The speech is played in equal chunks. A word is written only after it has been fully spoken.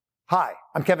Hi,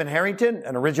 I'm Kevin Harrington,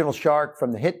 an original shark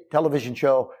from the hit television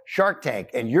show Shark Tank,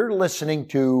 and you're listening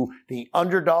to the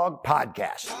Underdog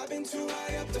Podcast. I've been too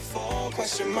high up to fall,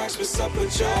 question marks, what's up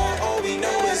with y'all? All we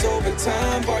know is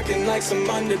overtime, barking like some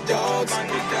underdogs.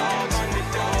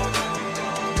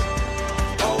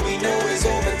 All we know is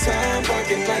overtime,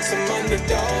 barking like some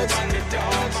underdogs.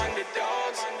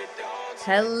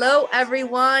 Hello,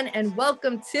 everyone, and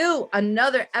welcome to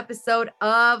another episode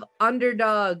of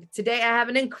Underdog. Today, I have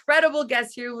an incredible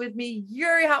guest here with me.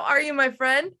 Yuri, how are you, my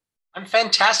friend? I'm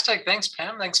fantastic. Thanks,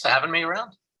 Pam. Thanks for having me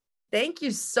around. Thank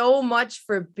you so much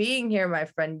for being here, my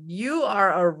friend. You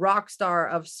are a rock star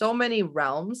of so many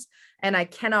realms, and I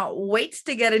cannot wait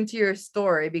to get into your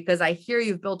story because I hear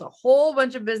you've built a whole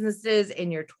bunch of businesses in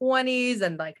your 20s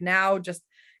and now just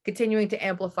continuing to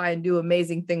amplify and do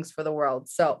amazing things for the world.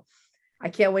 So I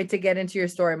can't wait to get into your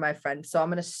story, my friend. So I'm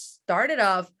going to start it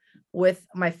off with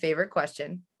my favorite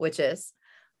question, which is,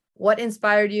 what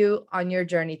inspired you on your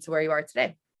journey to where you are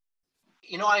today?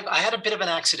 You know, I had a bit of an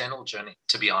accidental journey,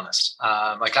 to be honest.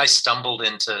 I stumbled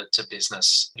into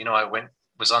business. You know,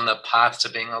 was on the path to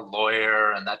being a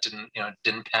lawyer, and that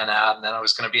didn't pan out. And then I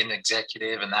was going to be an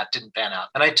executive, and that didn't pan out.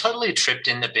 And I totally tripped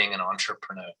into being an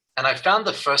entrepreneur. And I found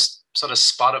the first sort of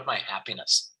spot of my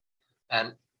happiness.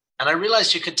 And I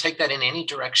realized you could take that in any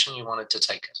direction you wanted to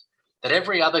take it, that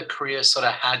every other career sort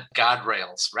of had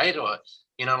guardrails, right? Or,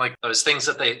 you know, like those things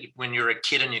that when you're a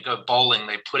kid and you go bowling,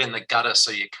 they put in the gutter so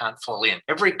you can't fall in.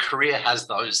 Every career has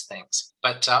those things,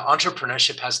 but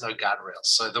entrepreneurship has no guardrails.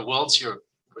 So the world's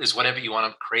is whatever you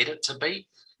want to create it to be.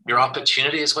 Your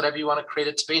opportunity is whatever you want to create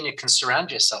it to be. And you can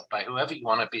surround yourself by whoever you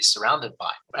want to be surrounded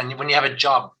by. And when you have a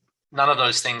job, none of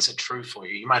those things are true for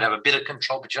you. You might have a bit of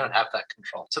control, but you don't have that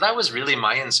control. So that was really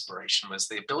my inspiration, was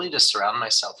the ability to surround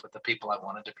myself with the people I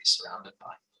wanted to be surrounded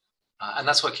by. And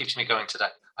that's what keeps me going today.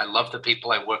 I love the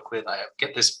people I work with. I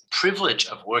get this privilege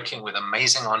of working with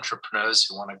amazing entrepreneurs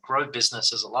who want to grow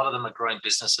businesses. A lot of them are growing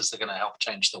businesses that are going to help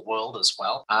change the world as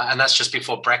well. And that's just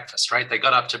before breakfast, right? They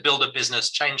got up to build a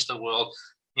business, change the world,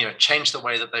 change the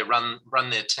way that they run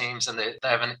their teams, and they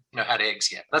haven't, had eggs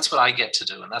yet. That's what I get to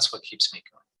do, and that's what keeps me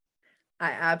going.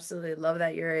 I absolutely love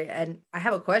that, Yuri. And I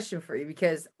have a question for you,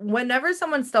 because whenever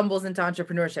someone stumbles into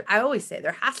entrepreneurship, I always say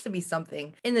there has to be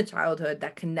something in the childhood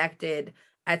that connected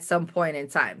at some point in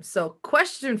time. So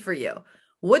question for you,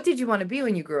 what did you want to be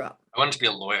when you grew up? I wanted to be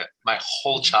a lawyer my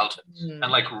whole childhood.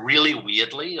 And really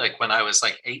weirdly, when I was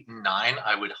 8 and 9,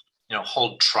 I would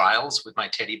hold trials with my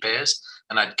teddy bears,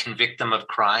 and I'd convict them of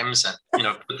crimes and,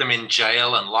 put them in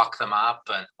jail and lock them up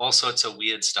and all sorts of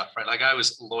weird stuff, right? I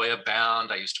was lawyer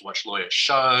bound. I used to watch lawyer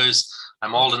shows.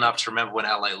 I'm old enough to remember when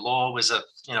LA Law was a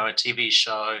TV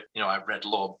show. I read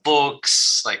law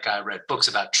books. I read books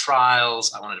about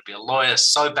trials. I wanted to be a lawyer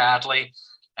so badly.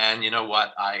 And you know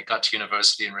what? I got to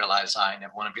university and realized I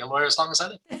never want to be a lawyer as long as I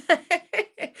live.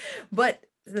 But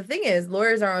the thing is,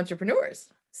 lawyers are entrepreneurs.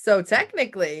 So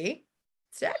technically,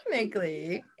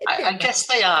 I guess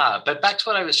they are. But back to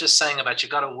what I was just saying about you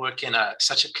got to work in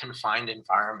such a confined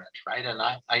environment, right? And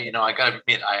I got to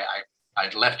admit, I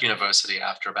left university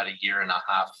after about a year and a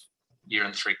half, year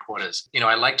and 3/4.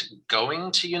 I liked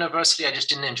going to university. I just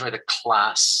didn't enjoy the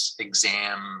class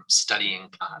exam studying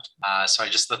part. So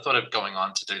the thought of going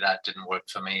on to do that didn't work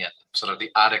for me. And sort of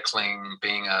the articling,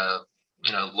 being a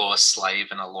law slave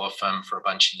in a law firm for a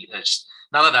bunch of years.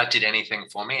 None of that did anything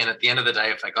for me. And at the end of the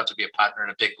day, if I got to be a partner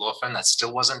in a big law firm, that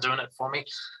still wasn't doing it for me.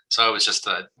 So it was just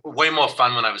way more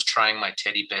fun when I was trying my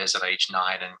teddy bears at age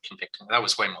 9 and convicting. That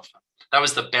was way more fun. That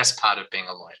was the best part of being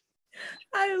a lawyer.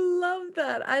 I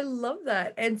love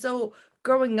that. And so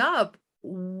growing up,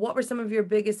 what were some of your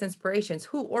biggest inspirations?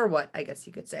 Who or what, I guess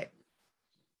you could say?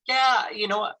 Yeah,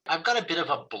 I've got a bit of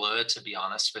a blur, to be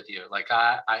honest with you.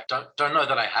 I don't know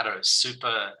that I had a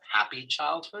super happy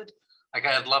childhood. I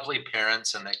had lovely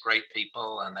parents, and they're great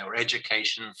people, and they were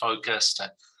education focused.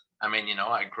 And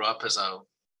I grew up as a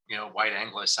white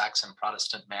Anglo-Saxon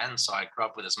Protestant man, so I grew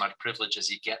up with as much privilege as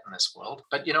you get in this world.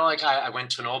 But I went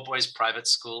to an all-boys private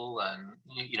school, and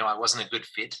I wasn't a good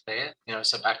fit there.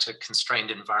 So back to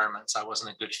constrained environments, I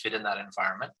wasn't a good fit in that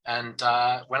environment. And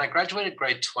when I graduated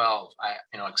grade 12, I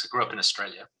grew up in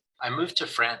Australia. I moved to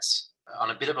France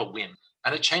on a bit of a whim,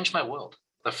 and it changed my world.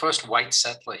 The first white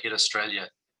settler hit Australia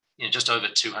just over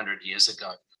 200 years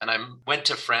ago. And I went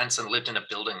to France and lived in a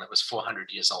building that was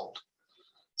 400 years old.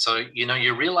 So,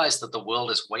 you realize that the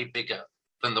world is way bigger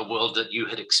than the world that you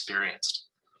had experienced.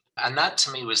 And that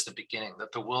to me was the beginning,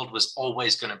 that the world was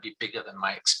always going to be bigger than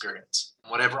my experience.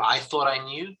 Whatever I thought I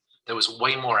knew, there was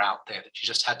way more out there that you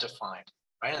just had to find,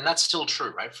 right? And that's still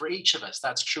true, right? For each of us,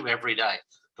 that's true every day.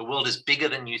 The world is bigger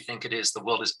than you think it is. The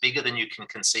world is bigger than you can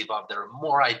conceive of. There are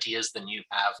more ideas than you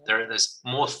have. There's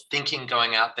more thinking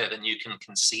going out there than you can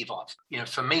conceive of.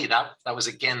 For me, that was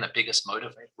again the biggest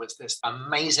motivator, was this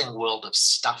amazing world of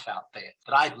stuff out there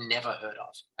that I'd never heard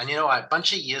of. And a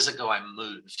bunch of years ago I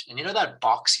moved, and that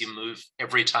box you move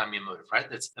every time you move, right?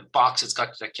 It's the box. It's got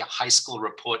like your high school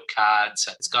report cards.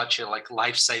 It's got your like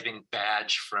life-saving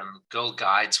badge from Girl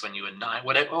Guides when you were 9,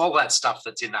 whatever, all that stuff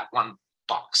that's in that one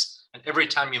box. And every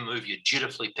time you move, you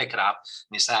dutifully pick it up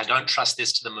and you say, I don't trust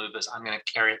this to the movers. I'm going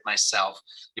to carry it myself.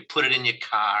 You put it in your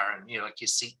car and you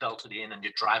seat belted in and you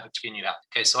drive it to your new house.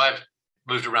 Okay, so I've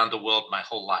moved around the world my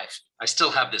whole life. I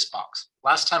still have this box.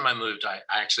 Last time I moved, I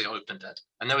actually opened it.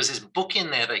 And there was this book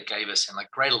in there they gave us in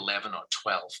like grade 11 or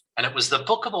 12. And it was the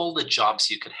book of all the jobs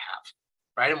you could have,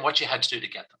 right? And what you had to do to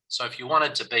get them. So if you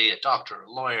wanted to be a doctor,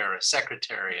 a lawyer, a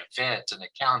secretary, a vet, an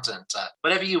accountant,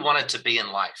 whatever you wanted to be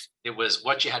in life, it was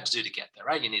what you had to do to get there,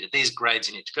 right? You needed these grades,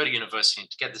 you need to go to university, you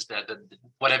need to get this,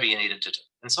 whatever you needed to do.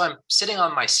 And so I'm sitting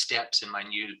on my steps in my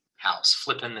new house,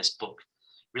 flipping this book,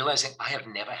 realizing I have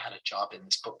never had a job in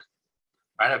this book,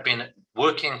 right? I've been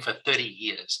working for 30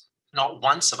 years. Not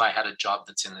once have I had a job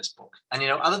that's in this book. And,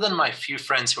 other than my few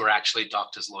friends who are actually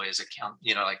doctors, lawyers,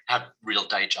 have real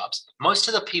day jobs, most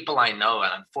of the people I know,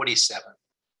 and I'm 47,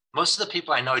 most of the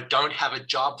people I know don't have a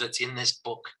job that's in this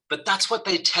book. But that's what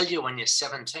they tell you when you're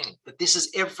 17, that this is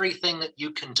everything that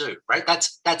you can do, right?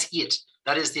 That's it.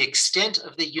 That is the extent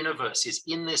of the universe is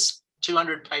in this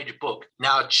 200-page book.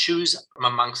 Now choose from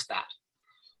amongst that.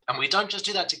 And we don't just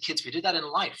do that to kids, we do that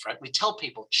in life, right? We tell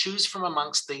people, choose from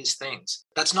amongst these things.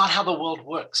 That's not how the world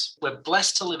works. We're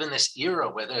blessed to live in this era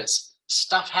where there's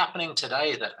stuff happening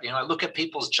today that, I look at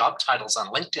people's job titles on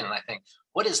LinkedIn and I think,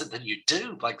 what is it that you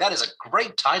do? Like, that is a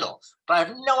great title, but I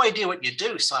have no idea what you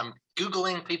do. So I'm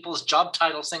Googling people's job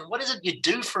titles saying, what is it you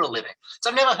do for a living?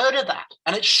 So I've never heard of that.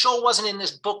 And it sure wasn't in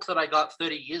this book that I got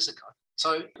 30 years ago.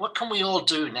 So what can we all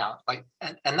do now?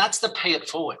 And that's the pay it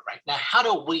forward, right? Now, how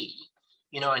do we,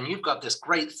 and you've got this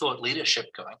great thought leadership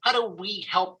going. How do we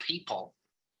help people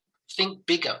think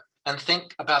bigger and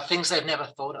think about things they've never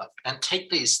thought of and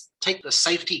take the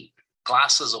safety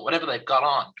glasses or whatever they've got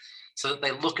on so that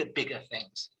they look at bigger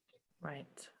things? Right.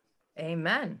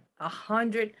 Amen.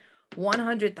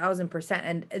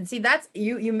 100,000%. And see, that's,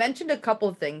 you mentioned a couple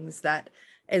of things that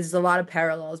is a lot of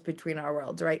parallels between our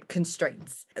worlds, right?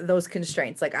 Those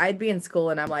constraints. Like, I'd be in school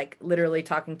and I'm like literally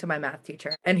talking to my math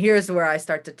teacher. And here's where I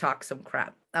start to talk some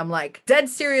crap. I'm like, dead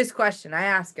serious question. I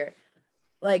ask her,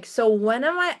 like, so when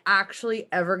am I actually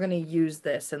ever going to use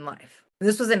this in life?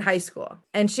 This was in high school.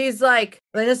 And she's like,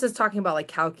 and this is talking about like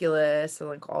calculus and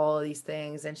like all of these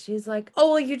things. And she's like,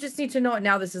 oh, well, you just need to know it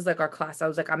now. This is like our class. I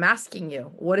was like, I'm asking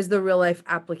you, what is the real life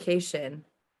application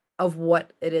of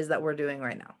what it is that we're doing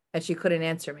right now? And she couldn't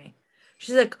answer me.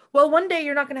 She's like, well, one day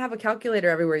you're not going to have a calculator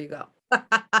everywhere you go.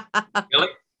 Really?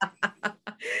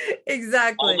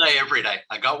 Exactly. All day, every day.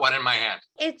 I got one in my hand.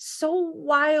 It's so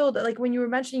wild. Like, when you were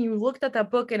mentioning, you looked at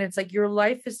that book and it's like your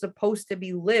life is supposed to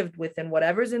be lived within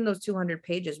whatever's in those 200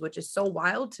 pages, which is so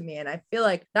wild to me. And I feel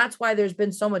like that's why there's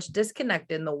been so much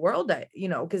disconnect in the world,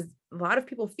 because a lot of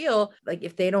people feel like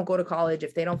if they don't go to college,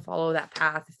 if they don't follow that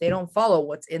path, if they don't follow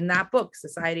what's in that book,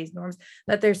 society's norms,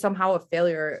 that they're somehow a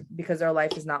failure because their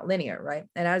life is not linear, right?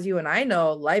 And as you and I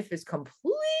know, life is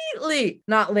completely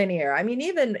not linear. I mean,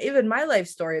 even my life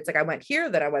story, it's like I went here,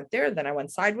 then I went there, then I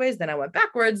went sideways, then I went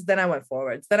backwards, then I went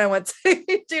forwards, then I went, and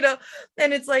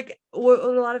it's like what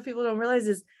a lot of people don't realize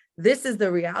is this is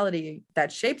the reality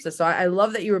that shapes us. So I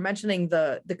love that you were mentioning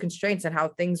the constraints and how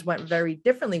things went very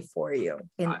differently for you.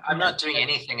 I'm not doing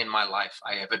anything in my life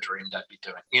I ever dreamed I'd be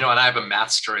doing. And I have a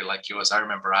math story like yours. I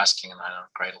remember asking in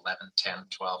grade 11, 10,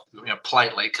 12,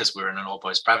 politely, because we were in an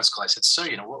all-boys private school, I said, sir,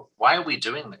 why are we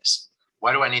doing this?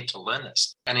 Why do I need to learn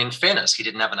this? And in fairness, he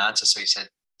didn't have an answer. So he said,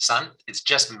 son, it's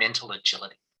just mental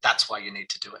agility. That's why you need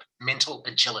to do it. Mental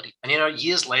agility. And,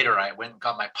 years later, I went and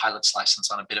got my pilot's license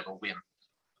on a bit of a whim.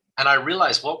 And I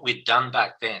realized what we'd done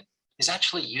back then is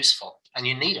actually useful, and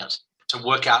you need it to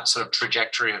work out sort of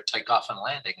trajectory of takeoff and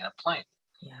landing in a plane.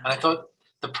 Yeah. And I thought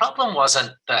the problem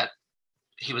wasn't that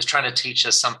he was trying to teach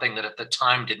us something that at the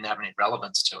time didn't have any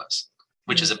relevance to us,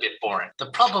 which is a bit boring.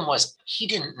 The problem was he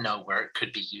didn't know where it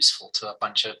could be useful to a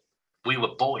bunch of, we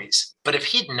were boys. But if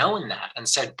he'd known that and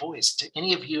said, boys, are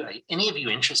any of you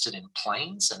interested in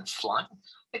planes and flying?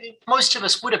 Most of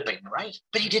us would have been, right?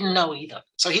 But he didn't know either.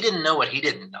 So he didn't know what he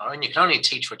didn't know. And you can only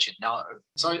teach what you know.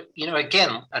 So,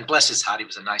 again, and bless his heart, he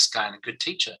was a nice guy and a good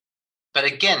teacher. But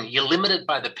again, you're limited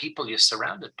by the people you're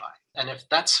surrounded by. And if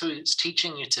that's who's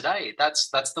teaching you today, that's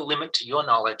the limit to your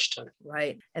knowledge too.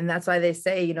 Right. And that's why they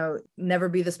say, never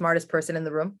be the smartest person in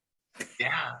the room.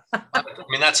 Yeah, I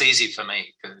mean that's easy for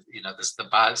me because the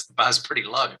bar's pretty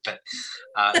low. But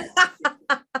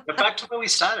back to where we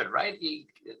started, right?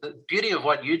 The beauty of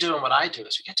what you do and what I do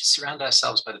is we get to surround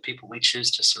ourselves by the people we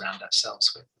choose to surround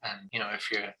ourselves with. And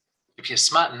if you're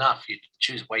smart enough, you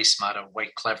choose way smarter,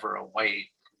 way cleverer, way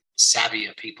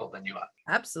savvier people than you are.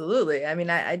 Absolutely. I mean,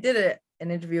 I did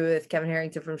an interview with Kevin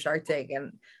Harrington from Shark Tank,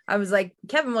 and I was like,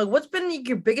 Kevin, like, what's been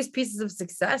your biggest pieces of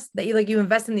success that you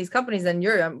invest in these companies? And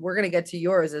we're going to get to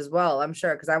yours as well, I'm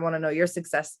sure, because I want to know your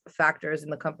success factors in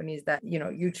the companies that,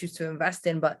 you choose to invest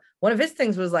in. But one of his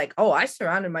things was like, oh, I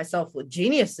surrounded myself with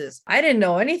geniuses. I didn't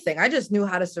know anything. I just knew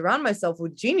how to surround myself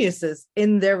with geniuses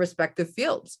in their respective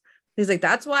fields. He's like,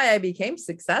 that's why I became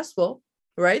successful.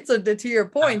 Right. So to your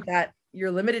point that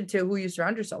you're limited to who you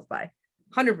surround yourself by.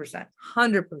 100%.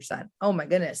 Oh my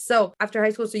goodness. So after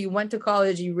high school, so you went to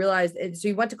college, you realized it. So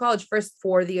you went to college first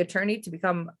for the attorney to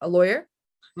become a lawyer?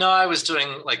 No, I was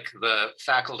doing like the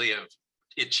faculty of,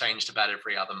 it changed about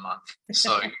every other month.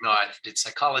 So, I did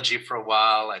psychology for a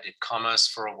while. I did commerce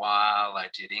for a while. I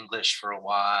did English for a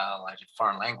while. I did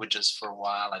foreign languages for a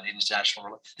while. I did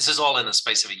international. This is all in the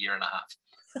space of a year and a half.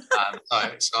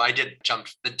 So I did jump.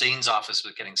 The dean's office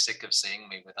was getting sick of seeing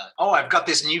me with I've got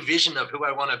this new vision of who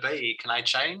I want to be. Can I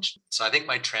change? So I think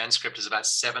my transcript is about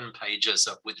 7 pages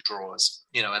of withdrawals,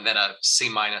 and then a C-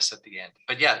 at the end.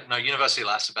 But yeah, no, university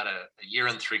lasted about a year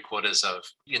and 3/4 of,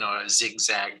 a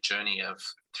zigzag journey of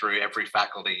through every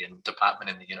faculty and department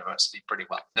in the university pretty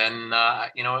well. Then,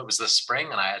 it was the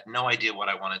spring and I had no idea what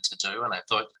I wanted to do. And I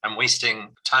thought, I'm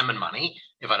wasting time and money.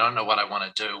 If I don't know what I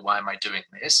want to do, why am I doing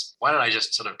this? Why don't I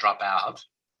just sort of drop out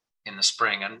in the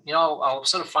spring? And, I'll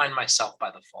sort of find myself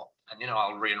by the fall. And,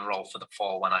 I'll re-enroll for the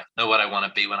fall when I know what I want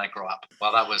to be when I grow up.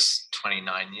 Well, that was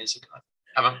 29 years ago.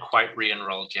 I haven't quite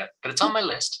re-enrolled yet, but it's on my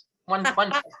list. One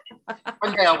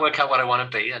day I'll work out what I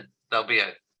want to be, and there'll be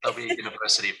a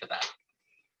university for that.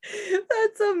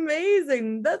 That's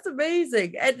amazing.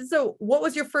 And so what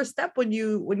was your first step when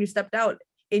you stepped out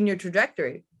in your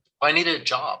trajectory? I needed a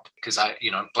job because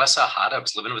bless her heart, I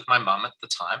was living with my mum at the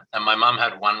time, and my mum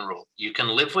had one rule: you can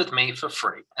live with me for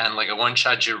free, and I won't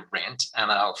charge you rent,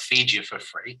 and I'll feed you for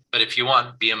free. But if you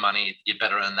want beer money, you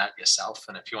better earn that yourself.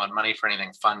 And if you want money for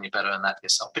anything fun, you better earn that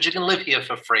yourself. But you can live here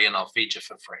for free, and I'll feed you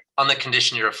for free on the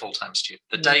condition you're a full-time student.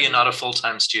 The day you're not a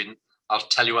full-time student, I'll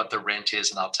tell you what the rent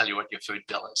is and I'll tell you what your food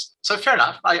bill is. So fair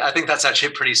enough. I think that's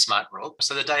actually a pretty smart rule.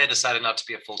 So the day I decided not to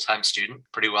be a full-time student,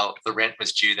 pretty well the rent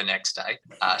was due the next day.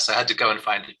 So I had to go and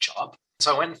find a job.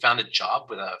 So I went and found a job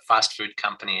with a fast food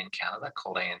company in Canada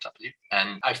called A&W.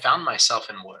 And I found myself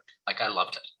in work. I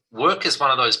loved it. Work is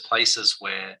one of those places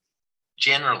where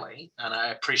generally, and I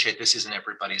appreciate this isn't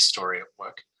everybody's story at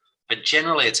work, but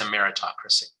generally it's a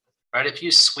meritocracy, right? If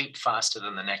you sweep faster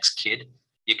than the next kid,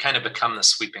 you kind of become the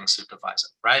sweeping supervisor,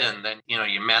 right? And then,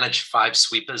 you manage 5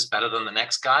 sweepers better than the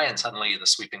next guy, and suddenly you're the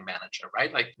sweeping manager,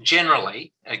 right?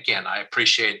 Generally, again, I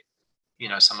appreciate,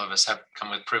 some of us have come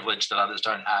with privilege that others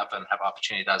don't have and have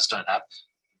opportunity that others don't have.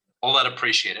 All that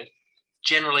appreciated.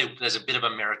 Generally, there's a bit of a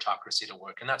meritocracy to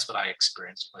work. And that's what I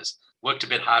experienced, was worked a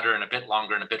bit harder and a bit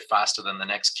longer and a bit faster than the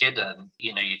next kid. And,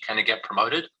 you kind of get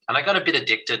promoted. And I got a bit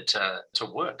addicted to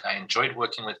work. I enjoyed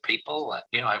working with people.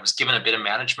 I was given a bit of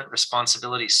management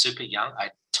responsibility super young.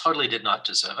 I totally did not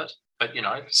deserve it. But,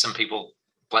 some people,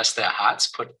 bless their hearts,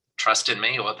 put trust in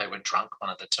me, or they were drunk,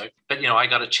 one of the two. But, I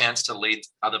got a chance to lead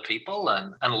other people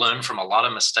and learn from a lot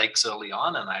of mistakes early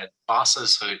on. And I had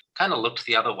bosses who kind of looked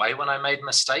the other way when I made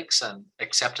mistakes and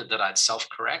accepted that I'd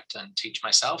self-correct and teach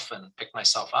myself and pick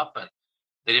myself up. And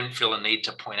they didn't feel a need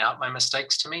to point out my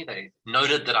mistakes to me. They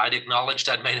noted that I'd acknowledged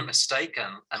I'd made a mistake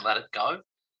and let it go,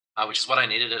 which is what I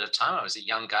needed at a time. I was a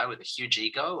young guy with a huge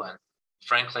ego, and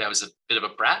frankly, I was a bit of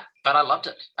a brat, but I loved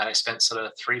it. And I spent sort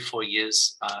of 3-4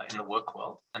 years in the work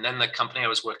world. And then the company I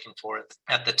was working for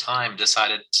at the time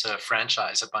decided to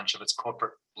franchise a bunch of its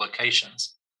corporate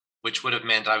locations, which would have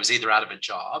meant I was either out of a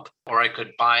job or I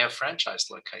could buy a franchise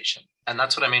location. And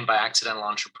that's what I mean by accidental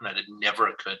entrepreneur. It never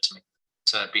occurred to me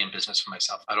to be in business for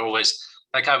myself. I'd always,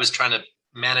 I was trying to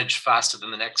manage faster than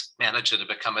the next manager to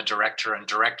become a director, and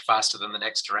direct faster than the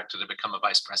next director to become a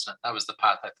vice president. That was the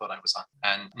path I thought I was on,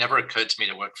 and never occurred to me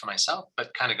to work for myself,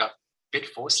 but kind of got a bit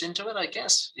forced into it, I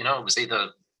guess. It was either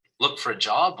look for a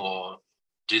job or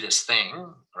do this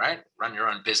thing, right? Run your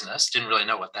own business. Didn't really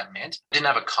know what that meant. Didn't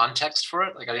have a context for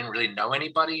it. I didn't really know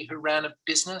anybody who ran a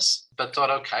business, but thought,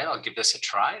 okay, I'll give this a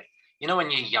try.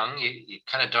 When you're young, you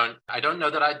kind of I don't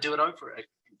know that I'd do it over.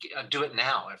 I'd do it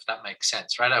now, if that makes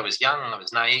sense, right? I was young, I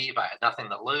was naive, I had nothing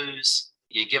to lose.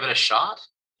 You give it a shot,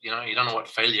 you don't know what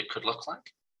failure could look like.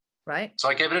 Right. So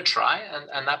I gave it a try,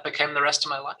 and that became the rest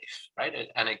of my life, right?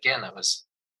 And again, it was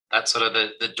that sort of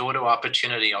the door to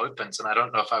opportunity opens. And I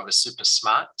don't know if I was super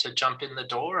smart to jump in the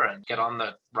door and get on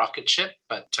the rocket ship,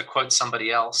 but to quote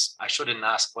somebody else, I shouldn't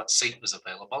ask what seat was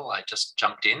available. I just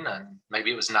jumped in, and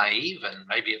maybe it was naive, and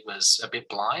maybe it was a bit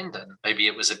blind, and maybe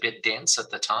it was a bit dense at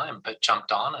the time, but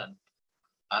jumped on. And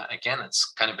again,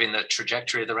 it's kind of been the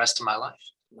trajectory of the rest of my life.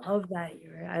 Love that,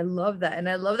 Yuri. I love that. And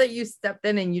I love that you stepped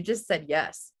in and you just said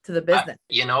yes to the business.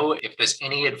 If there's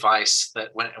any advice that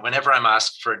whenever I'm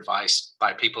asked for advice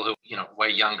by people who, way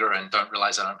younger and don't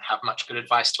realize I don't have much good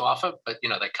advice to offer, but,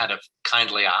 they kind of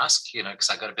kindly ask, because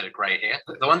I got a bit of gray hair.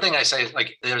 The one thing I say is,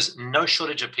 like, there's no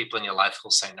shortage of people in your life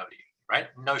who'll say no to you, right?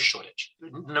 No shortage.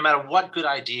 No matter what good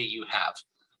idea you have,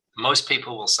 most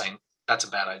people will say that's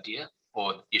a bad idea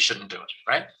or you shouldn't do it,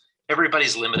 right?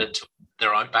 Everybody's limited to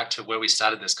their own, back to where we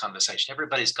started this conversation.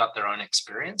 Everybody's got their own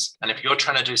experience. And if you're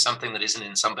trying to do something that isn't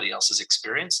in somebody else's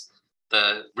experience,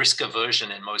 the risk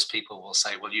aversion in most people will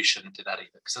say, well, you shouldn't do that either,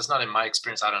 because that's not in my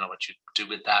experience. I don't know what you do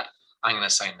with that. I'm going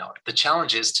to say no. The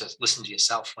challenge is to listen to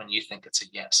yourself when you think it's a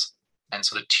yes and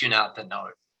sort of tune out the no.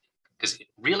 Because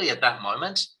really at that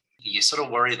moment, you sort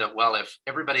of worry that, well, if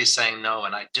everybody's saying no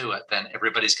and I do it, then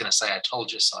everybody's going to say, I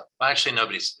told you so. Well, actually,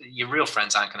 your real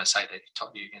friends aren't going to say that you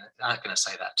told you, aren't going to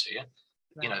say that to you.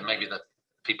 Right. Maybe the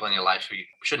people in your life who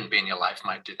shouldn't be in your life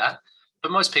might do that.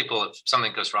 But most people, if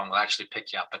something goes wrong, will actually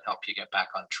pick you up and help you get back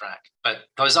on track. But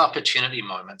those opportunity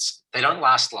moments, they don't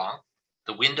last long.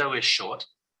 The window is short.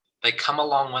 They come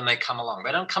along when they come along.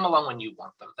 They don't come along when you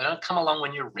want them. They don't come along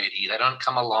when you're ready. They don't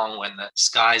come along when the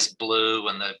sky's blue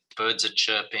and the birds are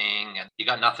chirping and you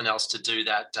got nothing else to do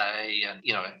that day. And,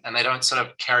 and they don't sort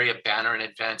of carry a banner in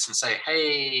advance and say,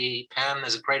 hey, Pam,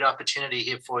 there's a great opportunity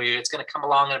here for you. It's going to come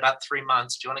along in about 3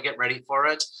 months. Do you want to get ready for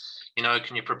it?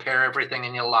 Can you prepare everything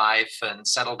in your life and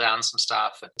settle down some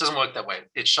stuff? It doesn't work that way.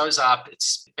 It shows up, it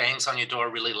bangs on your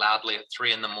door really loudly at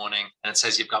 3 a.m. and it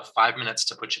says you've got 5 minutes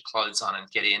to put your clothes on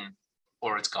and get in,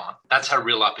 or it's gone. That's how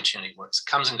real opportunity works. It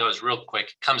comes and goes real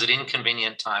quick, comes at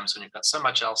inconvenient times when you've got so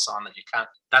much else on that you can't.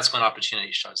 That's when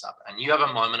opportunity shows up. And you have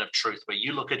a moment of truth where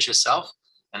you look at yourself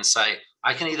and say,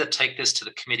 I can either take this to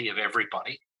the committee of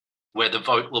everybody, where the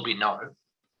vote will be no,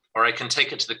 or I can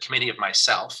take it to the committee of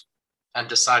myself and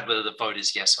decide whether the vote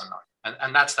is yes or no.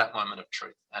 And that's that moment of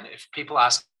truth. And if people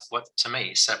ask what, to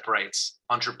me, separates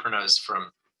entrepreneurs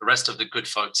from the rest of the good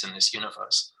folks in this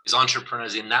universe, is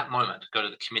entrepreneurs in that moment go to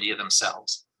the committee of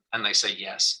themselves and they say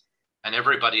yes. And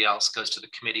everybody else goes to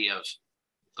the committee of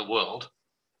the world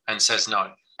and says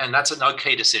no. And that's an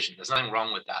okay decision. There's nothing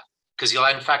wrong with that, because you'll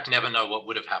in fact never know what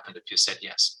would have happened if you said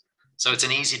yes. So it's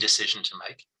an easy decision to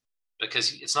make,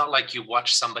 because it's not like you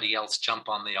watch somebody else jump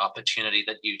on the opportunity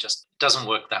that you just doesn't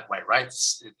work that way, right?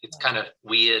 It's kind of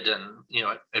weird and,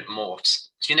 it morphs.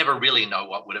 So you never really know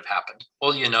what would have happened.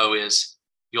 All you know is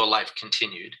your life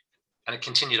continued, and it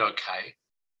continued okay.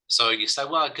 So you say,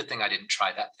 well, good thing I didn't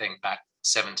try that thing back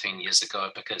 17 years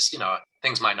ago, because,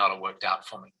 things might not have worked out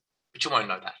for me. But you won't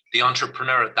know that. The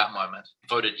entrepreneur at that moment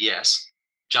voted yes,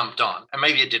 jumped on, and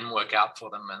maybe it didn't work out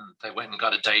for them and they went and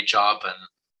got a day job and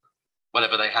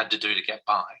whatever they had to do to get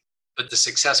by. But the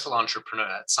successful entrepreneur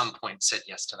at some point said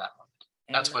yes to that moment.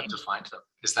 That's what defined them,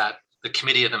 is that the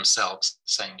committee of themselves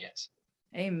saying yes.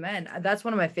 Amen. That's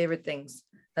one of my favorite things.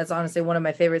 That's honestly one of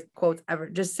my favorite quotes ever.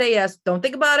 Just say yes. Don't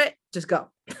think about it. Just go.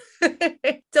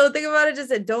 Don't think about it.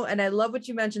 Just don't. And I love what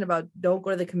you mentioned about don't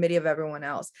go to the committee of everyone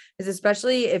else, because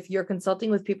especially if you're consulting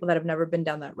with people that have never been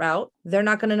down that route, they're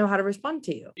not going to know how to respond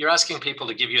to you. You're asking people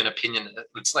to give you an opinion.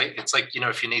 It's like,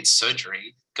 if you need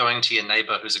surgery, going to your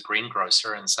neighbor who's a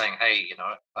greengrocer and saying, hey,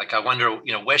 I wonder,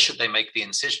 where should they make the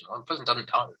incision? Well, the person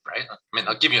doesn't know, right? I mean,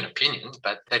 they'll give you an opinion,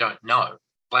 but they don't know.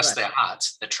 Bless their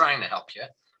hearts. They're trying to help you,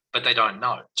 but they don't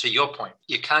know. To your point,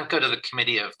 you can't go to the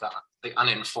committee of the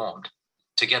uninformed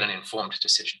to get an informed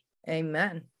decision.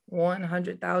 Amen.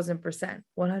 100,000%.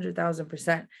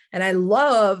 100,000%. And I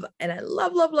love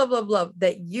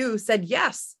that you said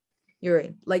yes,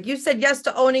 Yuri. Like, you said yes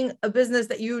to owning a business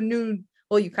that you knew,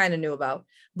 well, you kind of knew about,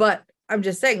 but I'm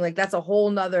just saying, like, that's a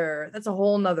whole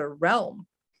nother realm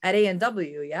at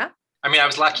A&W. Yeah. I mean, I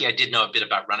was lucky I did know a bit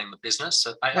about running the business.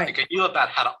 So I knew about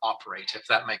how to operate, if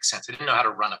that makes sense. I didn't know how to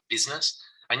run a business.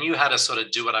 I knew how to sort of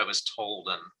do what I was told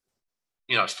and,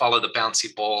 follow the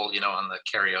bouncy ball, on the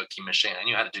karaoke machine. I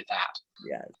knew how to do that.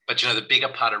 Yeah. But, the bigger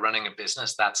part of running a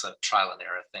business, that's a trial and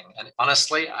error thing. And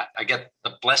honestly, I get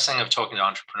the blessing of talking to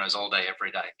entrepreneurs all day,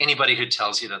 every day. Anybody who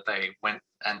tells you that they went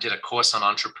and did a course on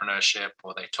entrepreneurship,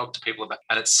 or they talk to people about,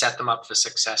 and it set them up for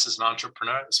success as an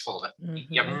entrepreneur, is full of it.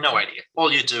 Mm-hmm. You have no idea.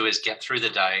 All you do is get through the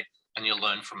day and you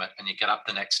learn from it, and you get up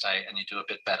the next day and you do a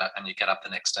bit better, and you get up the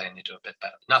next day and you do a bit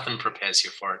better. Nothing prepares you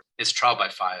for it. It's trial by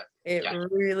fire. It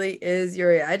really is,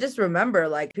 Yuri. I just remember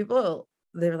like people,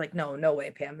 they were like, no way,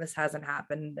 Pam, this hasn't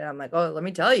happened. And I'm like, oh, let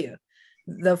me tell you,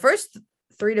 the first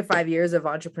 3 to 5 years of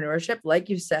entrepreneurship, like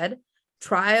you said,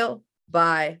 trial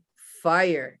by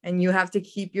fire, and you have to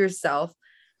keep yourself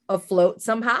afloat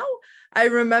somehow. I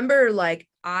remember like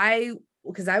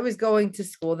because I was going to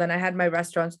school, then I had my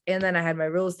restaurants, and then I had my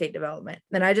real estate development.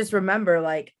 And I just remember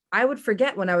like I would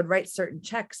forget when I would write certain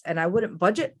checks and I wouldn't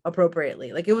budget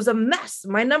appropriately. Like it was a mess.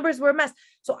 My numbers were a mess.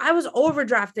 So I was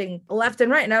overdrafting left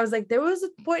and right. And I was like, there was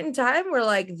a point in time where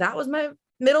like that was my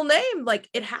middle name. Like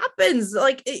it happens.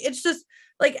 Like it's just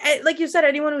like you said,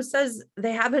 anyone who says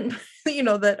they haven't,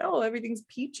 that, oh, everything's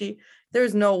peachy,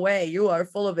 there's no way. You are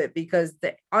full of it, because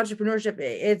the entrepreneurship,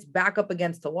 it's back up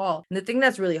against the wall. And the thing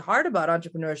that's really hard about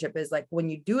entrepreneurship is like when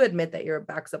you do admit that you're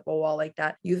backs up a wall like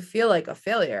that, you feel like a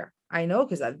failure. I know,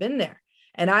 because I've been there.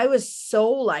 And I was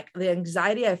so like the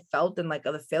anxiety I felt and like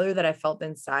the failure that I felt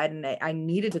inside. And I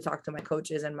needed to talk to my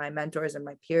coaches and my mentors and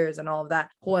my peers and all of that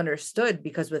who understood,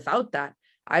 because without that,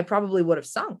 I probably would have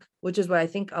sunk, which is what I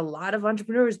think a lot of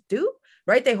entrepreneurs do,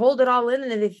 right? They hold it all in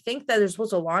and they think that they're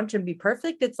supposed to launch and be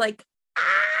perfect. It's like,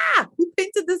 who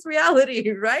painted this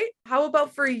reality, right? How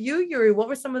about for you, Yuri? What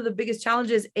were some of the biggest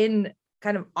challenges in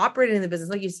kind of operating the business?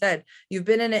 Like you said, you've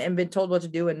been in it and been told what to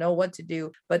do and know what to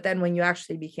do. But then when you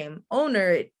actually became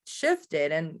owner, it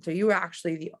shifted. And so you were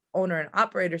actually the owner and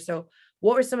operator. So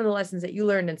what were some of the lessons that you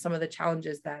learned and some of the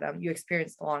challenges that you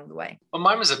experienced along the way? Well,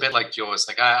 mine was a bit like yours.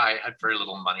 Like I had very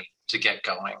little money to get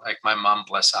going. Like my mom,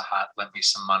 bless her heart, lent me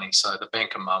some money. So the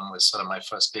banker mom was sort of my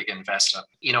first big investor.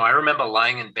 I remember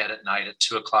lying in bed at night at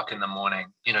 2:00 in the morning,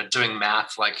 doing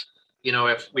math. Like,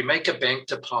 if we make a bank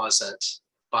deposit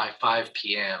by 5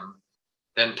 p.m.,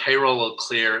 then payroll will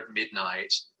clear at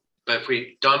midnight. But if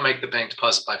we don't make the bank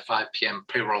deposit by 5 p.m.,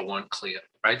 payroll won't clear,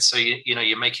 right? So,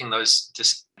 you're making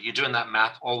you're doing that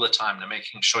math all the time to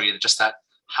making sure you're just that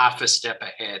half a step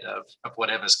ahead of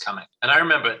whatever's coming. And I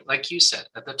remember, like you said,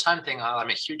 at the time thinking, I'm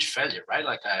a huge failure, right?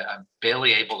 Like I'm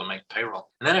barely able to make payroll.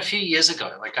 And then a few years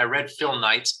ago, like I read Phil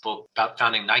Knight's book about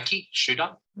founding Nike,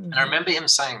 Shooter. Mm-hmm. And I remember him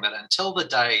saying that until the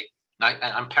day, and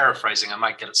I'm paraphrasing, I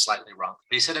might get it slightly wrong,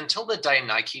 but he said, until the day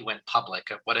Nike went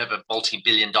public at whatever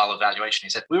multi-billion-dollar valuation, he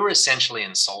said, we were essentially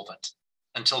insolvent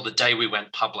until the day we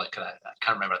went public. I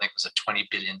can't remember, I think it was a $20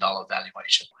 billion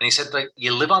valuation. And he said, like,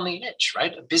 you live on the edge,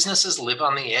 right? Businesses live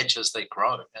on the edge as they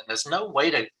grow. And there's no way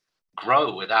to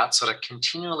grow without sort of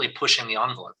continually pushing the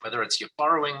envelope, whether it's you're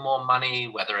borrowing more money,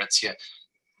 whether it's you're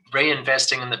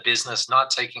reinvesting in the business, not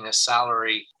taking a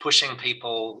salary, pushing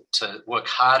people to work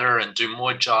harder and do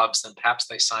more jobs than perhaps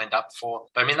they signed up for.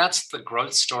 But I mean, that's the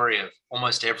growth story of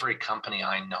almost every company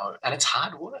I know. And it's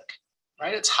hard work,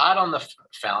 right? It's hard on the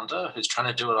founder who's trying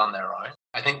to do it on their own.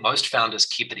 I think most founders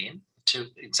keep it in, to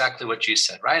exactly what you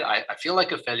said, right? I feel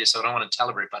like a failure, so I don't want to tell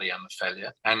everybody I'm a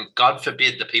failure. And God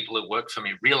forbid the people who work for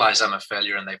me realize I'm a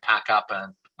failure and they pack up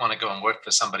and want to go and work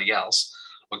for somebody else.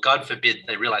 Or God forbid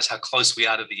they realize how close we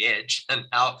are to the edge and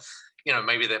how,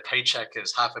 maybe their paycheck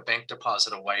is half a bank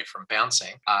deposit away from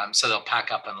bouncing. So they'll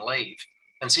pack up and leave.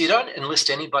 And so you don't enlist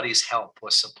anybody's help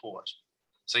or support.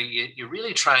 So you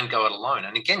really try and go it alone.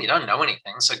 And again, you don't know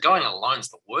anything. So going alone is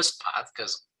the worst part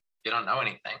because you don't know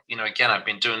anything. Again, I've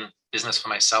been doing business for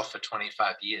myself for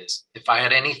 25 years. If I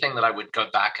had anything that I would go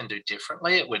back and do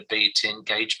differently, it would be to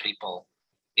engage people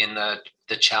in the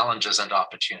challenges and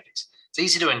opportunities. It's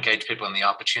easy to engage people in the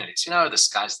opportunities. The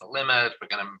sky's the limit. We're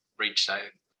going to reach a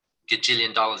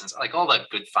gajillion dollars and like all that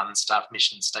good fun stuff,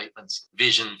 mission statements,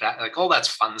 vision, like all that's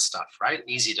fun stuff, right?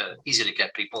 Easy to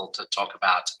get people to talk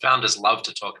about. Founders love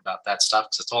to talk about that stuff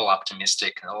because it's all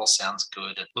optimistic and it all sounds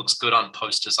good. It looks good on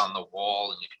posters on the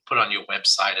wall and you can put on your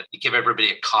website and you give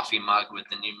everybody a coffee mug with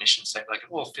the new mission statement. Like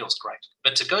it all feels great.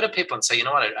 But to go to people and say, you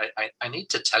know what, I need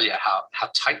to tell you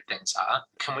how tight things are.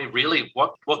 Can we really,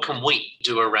 what can we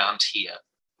do around here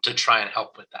to try and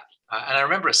help with that? And I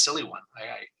remember a silly one.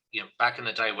 Back in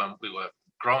the day when we were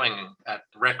growing at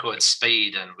record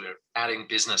speed and we were adding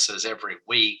businesses every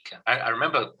week. I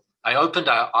remember I opened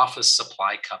our office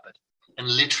supply cupboard and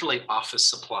literally office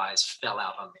supplies fell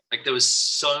out on me. Like there was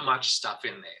so much stuff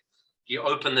in there. You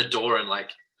open the door and like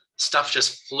stuff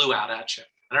just flew out at you.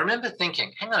 And I remember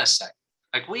thinking, hang on a sec,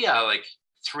 like we are like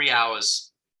 3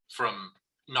 hours from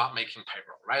not making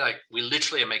payroll, right? Like we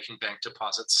literally are making bank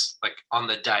deposits like on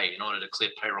the day in order to clear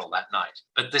payroll that night.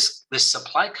 But this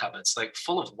supply cupboard's like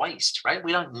full of waste, right?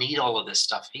 We don't need all of this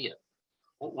stuff here.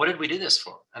 What did we do this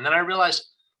for? And then I realized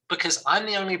because I'm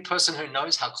the only person who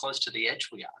knows how close to the edge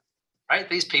we are, right?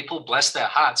 These people, bless their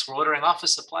hearts, were ordering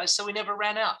office supplies, so we never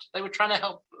ran out. They were trying to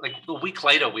help. Like a week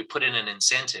later, we put in an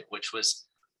incentive, which was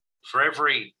for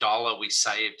every dollar we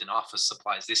saved in office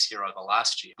supplies this year over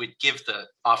last year, we'd give the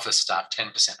office staff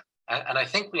 10%. And I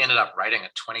think we ended up writing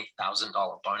a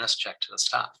 $20,000 bonus check to the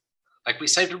staff. Like we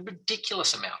saved a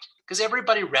ridiculous amount because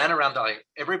everybody ran around, like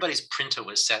everybody's printer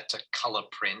was set to color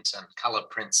print, and color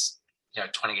prints,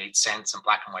 28 cents, and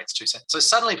black and white's 2 cents. So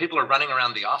suddenly people are running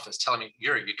around the office telling me,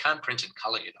 Yuri, you can't print in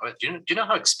color. Do you know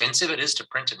how expensive it is to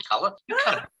print in color? You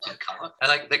can't print in color.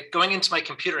 And they're going into my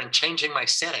computer and changing my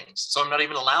settings, so I'm not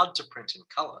even allowed to print in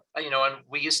color. And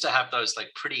we used to have those like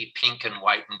pretty pink and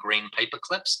white and green paper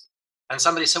clips. And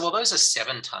somebody said, well, those are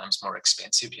 7 times more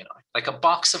expensive, Like a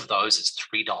box of those is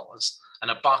 $3,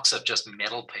 and a box of just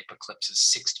metal paper clips is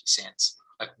 60 cents.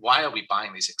 Like, why are we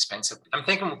buying these expensive? I'm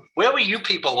thinking, where were you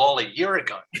people all a year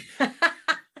ago?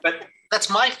 But that's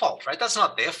my fault, right? That's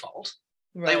not their fault.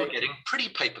 Right. They were getting pretty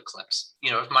paper clips.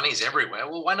 If money's everywhere,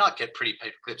 well, why not get pretty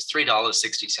paper clips?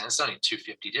 $3.60, it's only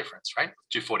 $2.50 difference, right?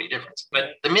 $2.40 difference.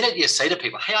 But the minute you say to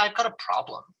people, hey, I've got a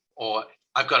problem, or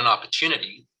I've got an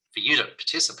opportunity for you to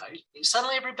participate,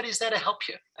 suddenly everybody's there to help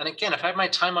you. And again, if I had my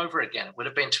time over again, it would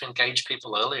have been to engage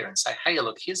people earlier and say, hey,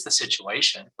 look, here's the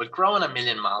situation. We're growing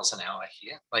 1,000,000 miles an hour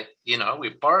here. We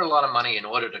borrow a lot of money in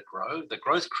order to grow. The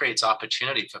growth creates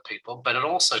opportunity for people, but it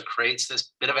also creates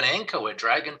this bit of an anchor we're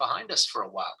dragging behind us for a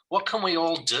while. What can we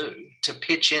all do to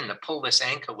pitch in to pull this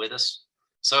anchor with us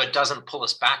so it doesn't pull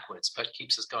us backwards, but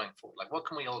keeps us going forward? Like, what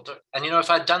can we all do? And,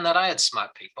 if I'd done that, I had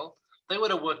smart people. They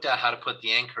would have worked out how to put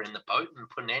the anchor in the boat and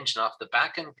put an engine off the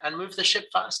back and move the ship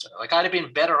faster. Like, I'd have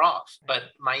been better off, but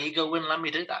my ego wouldn't let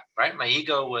me do that, right? My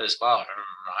ego was,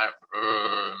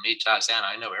 me, Tarzan,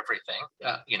 I know everything.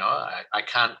 I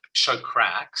can't show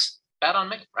cracks. Bad on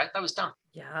me, right? That was dumb.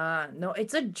 Yeah, no,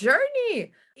 it's a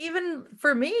journey. Even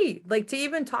for me, like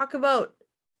to talk about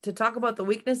the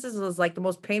weaknesses was like the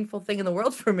most painful thing in the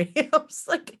world for me. I was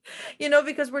like,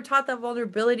 because we're taught that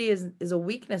vulnerability is a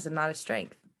weakness and not a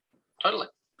strength. Totally.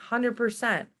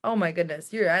 100%. Oh my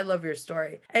goodness. I love your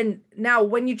story. And now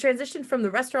when you transitioned from the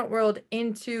restaurant world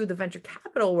into the venture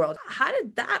capital world, how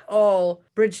did that all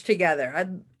bridge together?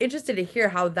 I'm interested to hear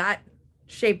how that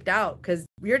shaped out because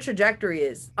your trajectory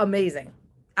is amazing.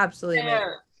 Absolutely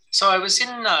amazing. So I was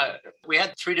we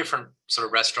had 3 different sort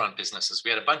of restaurant businesses.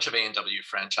 We had a bunch of A&W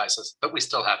franchises, but we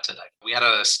still have today. We had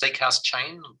a steakhouse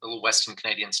chain, a little Western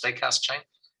Canadian steakhouse chain.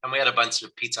 And we had a bunch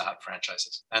of Pizza Hut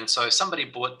franchises. And so somebody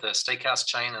bought the steakhouse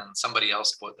chain and somebody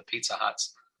else bought the Pizza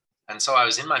Huts. And so I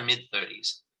was in my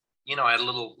mid-30s. I had a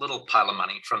little pile of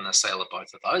money from the sale of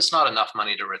both of those. Not enough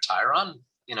money to retire on,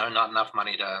 not enough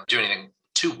money to do anything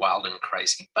too wild and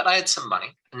crazy. But I had some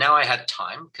money. Now I had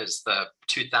time because the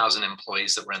 2,000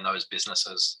 employees that were in those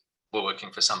businesses were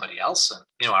working for somebody else.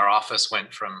 And, our office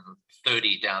went from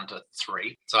 30 down to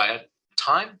 3. So I had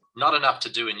time, not enough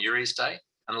to do in Yuri's day,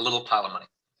 and a little pile of money.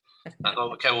 I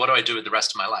thought, okay, what do I do with the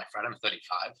rest of my life, right? I'm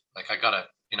 35. Like I got to,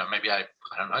 maybe I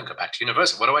don't know, go back to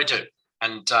university. What do I do?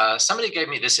 And somebody gave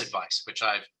me this advice, which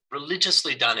I've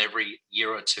religiously done every year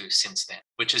or 2 since then,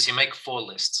 which is you make 4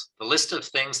 lists. The list of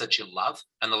things that you love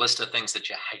and the list of things that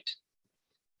you hate.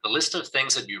 The list of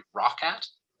things that you rock at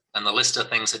and the list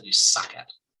of things that you suck at.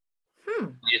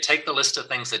 You take the list of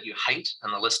things that you hate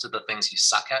and the list of the things you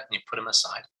suck at and you put them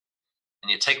aside. And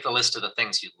you take the list of the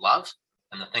things you love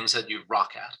and the things that you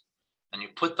rock at. And you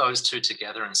put those 2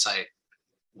 together and say,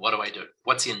 what do I do?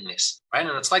 What's in this, right?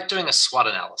 And it's like doing a SWOT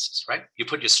analysis, right? You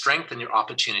put your strength and your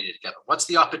opportunity together. What's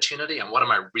the opportunity and what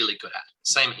am I really good at?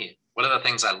 Same here. What are the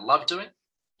things I love doing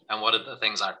and what are the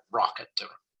things I rock at doing?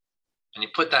 And you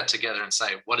put that together and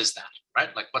say, what is that,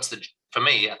 right? Like for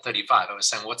me at 35, I was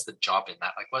saying, what's the job in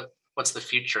that? Like what's the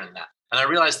future in that? And I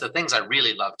realized the things I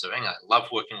really love doing, I love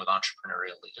working with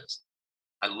entrepreneurial leaders.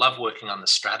 I love working on the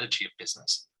strategy of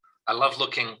business. I love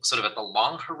looking sort of at the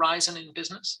long horizon in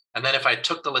business. And then if I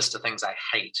took the list of things I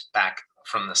hate back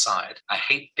from the side, I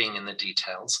hate being in the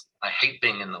details. I hate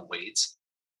being in the weeds.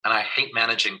 And I hate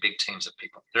managing big teams of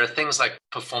people. There are things like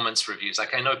performance reviews.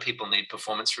 Like I know people need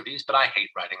performance reviews, but I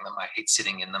hate writing them. I hate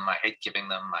sitting in them. I hate giving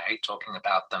them. I hate talking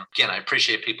about them. Again, I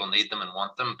appreciate people need them and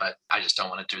want them, but I just don't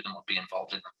want to do them or be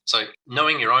involved in them. So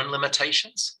knowing your own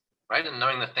limitations, right? And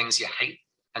knowing the things you hate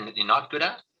and that you're not good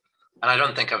at. And I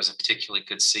don't think I was a particularly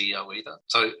good CEO either.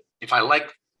 So if I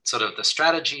like sort of the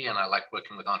strategy and I like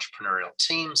working with entrepreneurial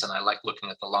teams and I like looking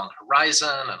at the long horizon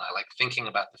and I like thinking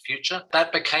about the future,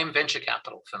 that became venture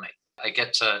capital for me. I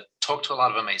get to talk to a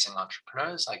lot of amazing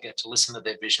entrepreneurs. I get to listen to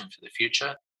their vision for the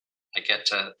future. I get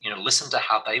to, listen to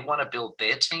how they want to build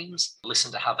their teams,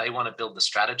 listen to how they want to build the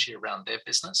strategy around their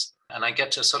business. And I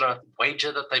get to sort of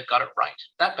wager that they've got it right.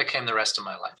 That became the rest of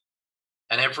my life.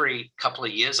 And every couple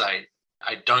of years, I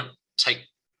don't take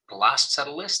the last set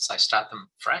of lists. I start them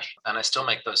fresh, and I still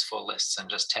make those 4 lists and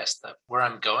just test that where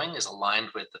I'm going is aligned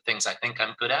with the things I think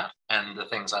I'm good at and the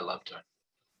things I love doing.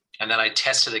 And then I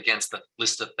test it against the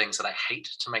list of things that I hate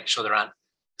to make sure there aren't,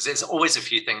 because there's always a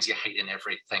few things you hate in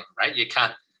everything, right?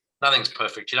 Nothing's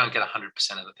perfect. You don't get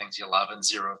 100% of the things you love and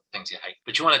 0 things you hate.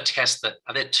 But you want to test that.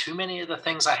 Are there too many of the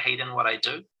things I hate in what I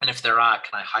do? And if there are,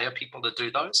 can I hire people to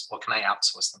do those, or can I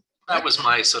outsource them? That was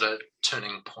my sort of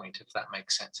turning point, if that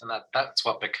makes sense. And that's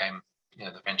what became,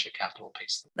 the venture capital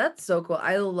piece. That's so cool.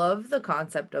 I love the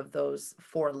concept of those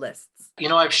 4 lists.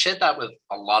 I've shared that with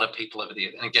a lot of people over the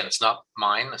years. And again, it's not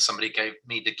mine. Somebody gave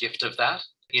me the gift of that,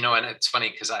 and it's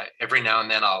funny because every now and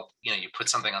then you put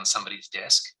something on somebody's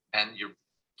desk and you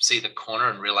see the corner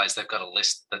and realize they've got a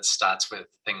list that starts with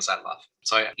things I love.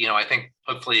 So, I think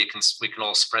hopefully we can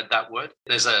all spread that word.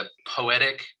 There's a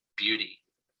poetic beauty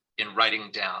in writing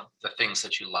down the things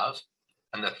that you love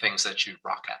and the things that you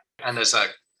rock at. And there's a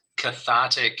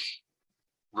cathartic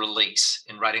release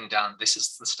in writing down, this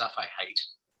is the stuff I hate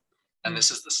and this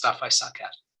is the stuff I suck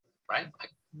at, right?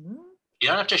 You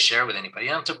don't have to share it with anybody.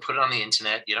 You don't have to put it on the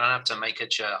internet. You don't have to make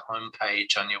it your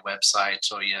homepage on your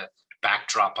website or your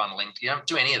backdrop on LinkedIn. You don't have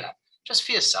to do any of that. Just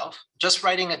for yourself, just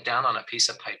writing it down on a piece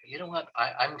of paper. You know what?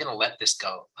 I'm going to let this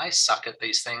go. I suck at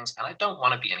these things and I don't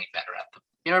want to be any better at them.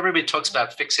 Everybody talks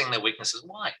about fixing their weaknesses.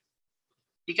 Why?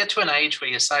 You get to an age where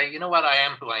you say, you know what? I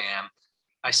am who I am.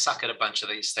 I suck at a bunch of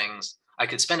these things. I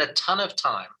could spend a ton of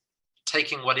time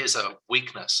taking what is a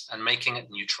weakness and making it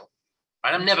neutral,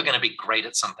 right? I'm never going to be great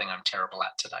at something I'm terrible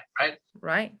at today, right?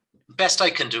 Right. Best I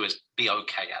can do is be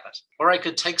okay at it. Or I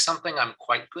could take something I'm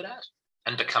quite good at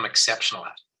and become exceptional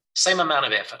at. Same amount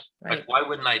of effort. Right. Like, why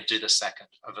wouldn't I do the second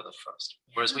over the first?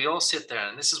 Whereas we all sit there,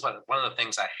 and this is one of the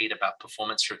things I hate about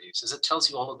performance reviews, is it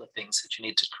tells you all of the things that you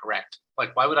need to correct.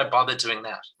 Like, why would I bother doing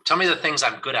that? Tell me the things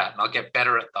I'm good at, and I'll get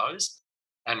better at those.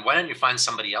 And why don't you find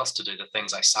somebody else to do the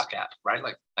things I suck at, right?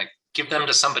 Like give them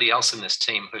to somebody else in this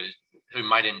team who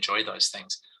might enjoy those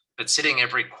things. But sitting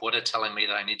every quarter telling me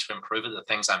that I need to improve at the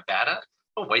things I'm bad at,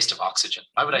 a waste of oxygen.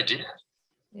 Why would I do that?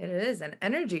 It is. And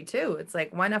energy too. It's like,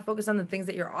 why not focus on the things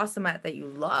that you're awesome at, that you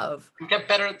love? And get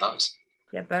better at those.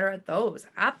 Get better at those.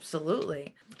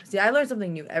 Absolutely. See, I learn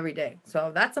something new every day.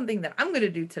 So that's something that I'm going to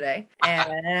do today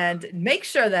and make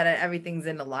sure that everything's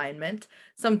in alignment.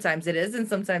 Sometimes it is and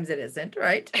sometimes it isn't,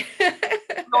 right?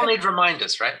 We all need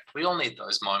reminders, right? We all need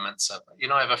those moments of,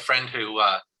 I have a friend who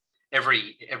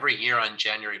every year on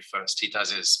January 1st, he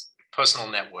does his personal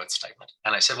net worth statement.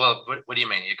 And I said, well, what do you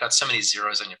mean? You've got so many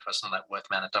zeros on your personal net worth,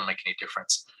 man, it doesn't make any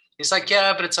difference. He's like,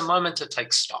 yeah, but it's a moment to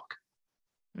take stock.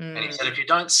 And he said, if you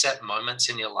don't set moments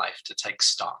in your life to take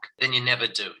stock, then you never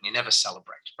do, and you never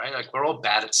celebrate, right? Like, we're all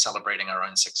bad at celebrating our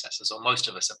own successes, or most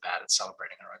of us are bad at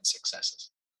celebrating our own successes.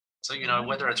 So,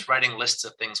 whether it's writing lists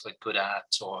of things we're good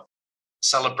at, or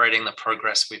celebrating the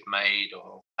progress we've made,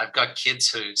 or I've got kids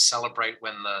who celebrate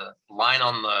when the line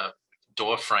on the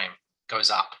door frame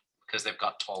goes up because they've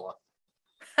got taller.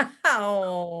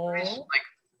 Oh,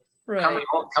 like,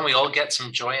 can we all get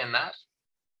some joy in that?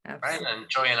 Absolutely. Right? And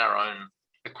joy in our own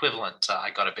equivalent. I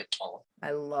got a bit taller.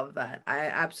 I love that. I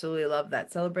absolutely love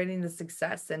that. Celebrating the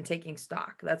success and taking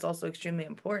stock. That's also extremely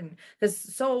important, because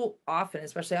so often,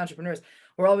 especially entrepreneurs,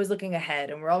 we're always looking ahead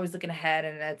and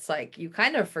it's like you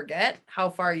kind of forget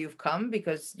how far you've come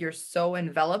because you're so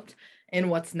enveloped in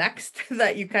what's next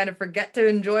that you kind of forget to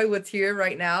enjoy what's here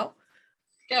right now.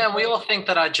 Yeah, and we all think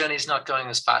that our journey is not going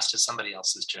as fast as somebody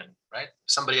else's journey, right?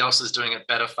 Somebody else is doing it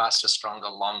better, faster, stronger,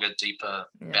 longer, deeper,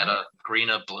 better,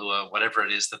 greener, bluer, whatever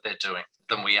it is that they're doing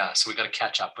than we are. So we got to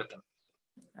catch up with them.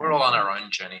 We're all on our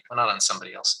own journey. We're not on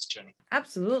somebody else's journey.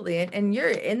 Absolutely. And you're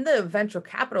in the venture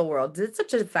capital world. It's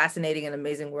such a fascinating and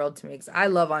amazing world to me, because I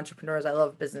love entrepreneurs. I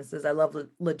love businesses. I love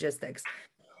logistics.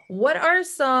 What are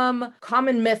some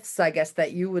common myths, I guess,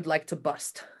 that you would like to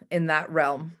bust in that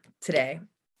realm today?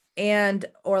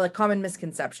 Or like common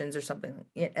misconceptions or something.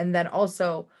 And then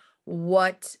also,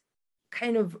 what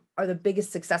kind of are the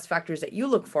biggest success factors that you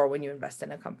look for when you invest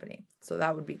in a company? So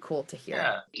that would be cool to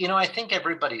hear. Yeah. I think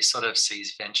everybody sort of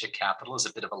sees venture capital as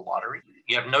a bit of a lottery.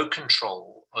 You have no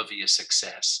control over your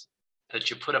success,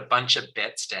 that you put a bunch of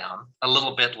bets down, a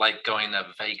little bit like going to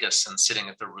Vegas and sitting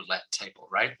at the roulette table,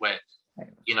 right? Where,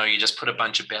 you just put a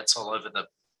bunch of bets all over the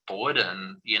board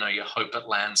and, you hope it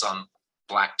lands on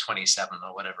Black 27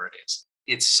 or whatever it is.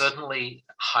 It's certainly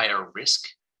higher risk,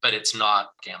 but it's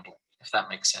not gambling, if that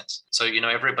makes sense. So,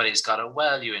 everybody's got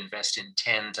you invest in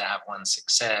 10 to have one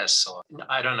success, or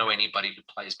I don't know anybody who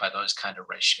plays by those kind of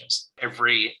ratios.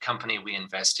 Every company we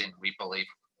invest in, we believe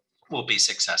will be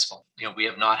successful. We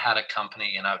have not had a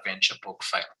company in our venture book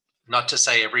fail. Not to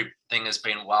say everything has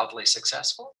been wildly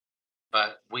successful,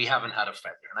 but we haven't had a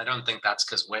failure. And I don't think that's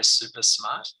because we're super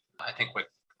smart. I think we're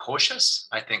cautious.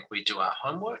 I think we do our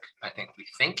homework. I think we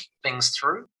think things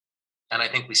through. And I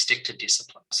think we stick to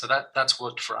discipline. So that's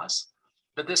worked for us.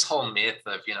 But this whole myth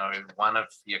of, one of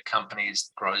your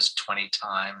companies grows 20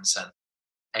 times and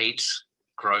 8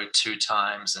 grow 2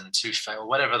 times and 2 fail,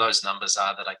 whatever those numbers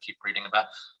are that I keep reading about.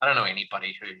 I don't know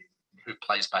anybody who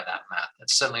plays by that math.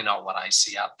 It's certainly not what I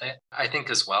see out there. I think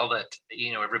as well that,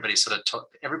 everybody's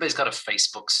got a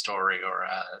Facebook story or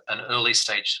an early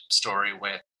stage story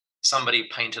where somebody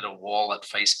painted a wall at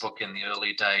Facebook in the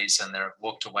early days and they've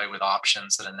walked away with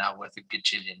options that are now worth $1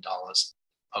 gajillion.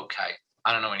 Okay.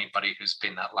 I don't know anybody who's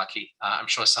been that lucky. I'm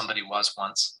sure somebody was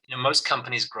once. Most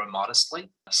companies grow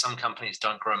modestly. Some companies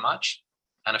don't grow much,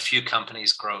 and a few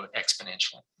companies grow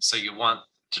exponentially. So you want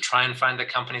to try and find the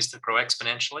companies that grow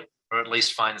exponentially, or at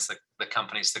least finds the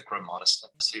companies that grow modestly.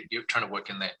 So you're trying to work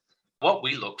in there. What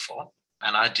we look for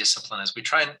and our discipline is we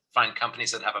try and find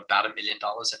companies that have about $1 million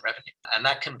in revenue. And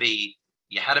that can be,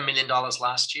 you had $1 million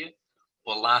last year,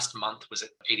 or last month was at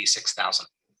 86,000,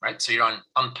 right? So you're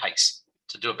on pace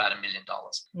to do about $1 million.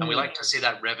 And we like to see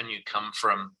that revenue come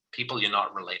from people you're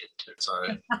not related to. So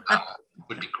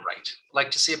would be great. Like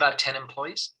to see about 10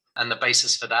 employees. And the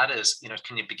basis for that is,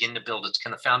 can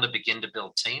the founder begin to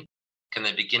build team? Can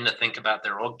they begin to think about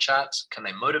their org charts? Can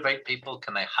they motivate people?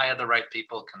 Can they hire the right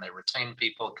people? Can they retain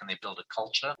people? Can they build a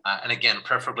culture? And again,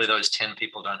 preferably those 10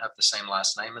 people don't have the same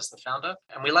last name as the founder.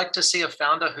 And we like to see a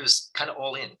founder who's kind of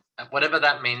all in, whatever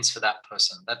that means for that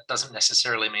person. That doesn't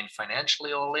necessarily mean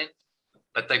financially all in,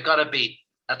 but they've got to be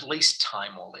at least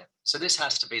time all in. So this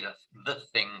has to be the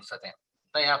thing for them.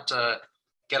 They have to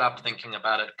get up thinking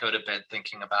about it, go to bed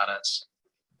thinking about it.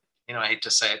 I hate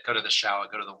to say it, go to the shower,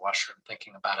 go to the washroom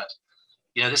thinking about it.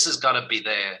 This has got to be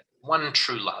their one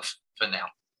true love for now.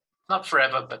 Not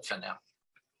forever, but for now.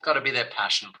 Got to be their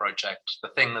passion project, the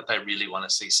thing that they really want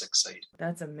to see succeed.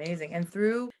 That's amazing. And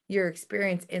through your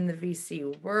experience in the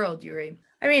VC world, Yuri,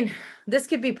 this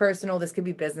could be personal, this could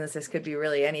be business, this could be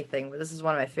really anything, but this is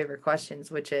one of my favorite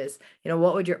questions, which is,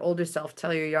 what would your older self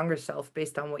tell your younger self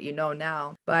based on what you know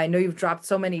now? But I know you've dropped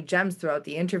so many gems throughout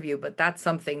the interview, but that's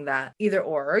something that either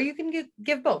or you can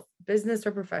give both, business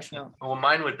or professional. Well,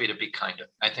 mine would be to be kinder.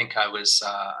 I think I was,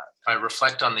 if I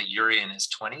reflect on the Yuri in his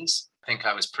 20s, I think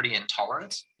I was pretty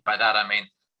intolerant. By that, I mean,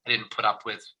 I didn't put up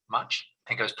with much. I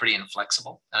think I was pretty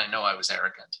inflexible, and I know I was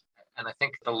arrogant. And I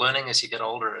think the learning as you get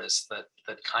older is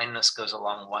that kindness goes a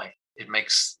long way. It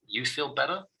makes you feel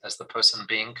better as the person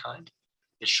being kind.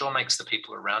 It sure makes the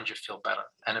people around you feel better,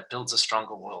 and it builds a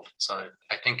stronger world. So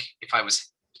I think if I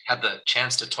had the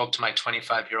chance to talk to my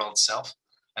 25-year-old self,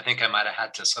 I think I might have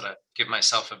had to sort of give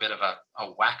myself a bit of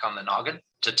a whack on the noggin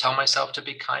to tell myself to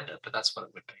be kinder, but that's what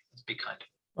it would be kinder.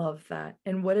 Love that.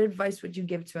 And what advice would you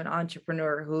give to an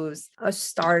entrepreneur who's a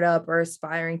startup or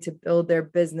aspiring to build their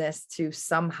business to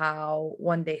somehow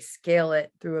one day scale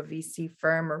it through a VC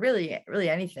firm, or really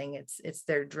anything? It's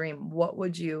their dream. What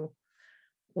would your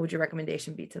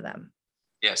recommendation be to them?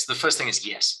 Yes. The first thing is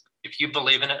yes. If you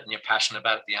believe in it and you're passionate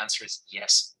about it, the answer is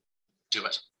yes. Do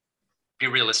it. Be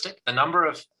realistic. The number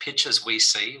of pitches we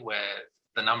see where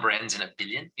the number ends in $1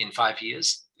 billion in 5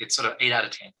 years, it's sort of 8 out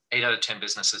of 10. 8 out of 10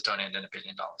 businesses don't end in $1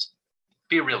 billion.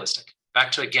 Be realistic.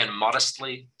 Back to, again,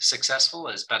 modestly successful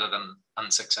is better than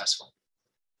unsuccessful,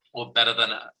 or better than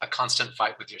a constant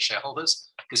fight with your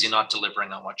shareholders because you're not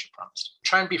delivering on what you promised.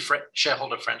 Try and be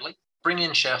shareholder friendly. Bring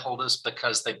in shareholders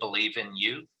because they believe in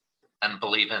you and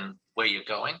believe in where you're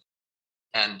going,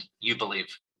 and you believe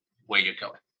where you're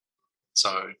going.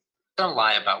 So don't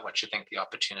lie about what you think the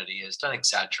opportunity is. Don't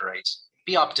exaggerate.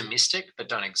 Be optimistic, but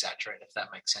don't exaggerate, if that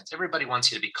makes sense. Everybody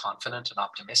wants you to be confident and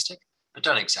optimistic, but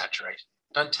don't exaggerate.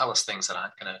 Don't tell us things that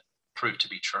aren't going to prove to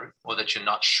be true, or that you're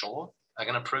not sure are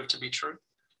going to prove to be true.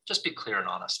 Just be clear and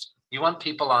honest. You want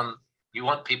people on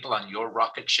your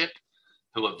rocket ship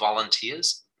who are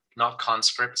volunteers, not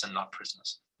conscripts and not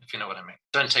prisoners, if you know what I mean.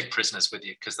 Don't take prisoners with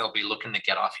you, because they'll be looking to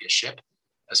get off your ship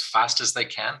as fast as they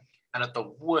can, and at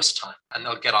the worst time, and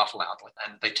they'll get off loudly.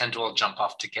 And they tend to all jump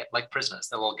off like prisoners.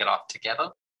 They'll all get off together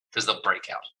because they'll break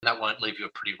out. That won't leave you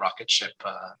a pretty rocket ship,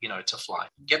 to fly.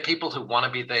 Get people who want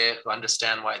to be there, who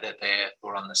understand why they're there, who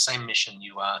are on the same mission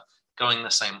you are, going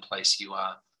the same place you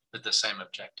are, with the same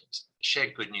objectives. Share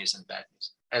good news and bad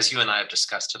news. As you and I have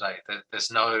discussed today,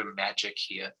 there's no magic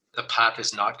here. The path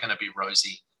is not going to be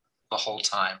rosy the whole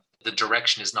time. The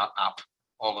direction is not up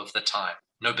all of the time.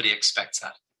 Nobody expects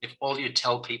that. If all you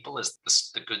tell people is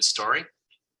the good story,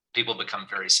 people become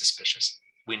very suspicious.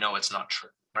 We know it's not true,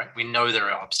 right? We know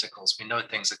there are obstacles. We know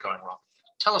things are going wrong.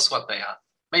 Tell us what they are.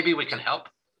 Maybe we can help.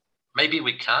 Maybe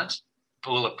we can't,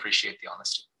 but we'll appreciate the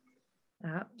honesty.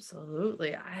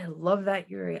 Absolutely. I love that,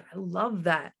 Yuri. I love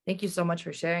that. Thank you so much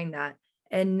for sharing that.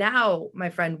 And now, my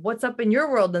friend, what's up in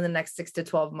your world in the next 6 to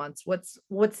 12 months?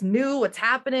 What's new? What's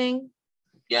happening?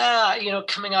 Yeah,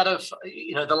 coming out of,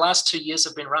 the last 2 years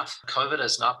have been rough. COVID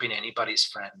has not been anybody's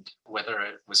friend, whether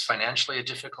it was financially a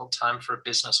difficult time for a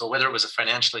business or whether it was a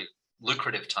financially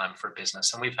lucrative time for a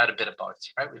business. And we've had a bit of both,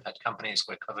 right? We've had companies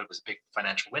where COVID was a big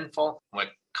financial windfall, where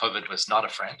COVID was not a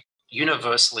friend.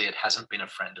 Universally, it hasn't been a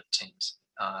friend of teams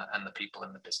and the people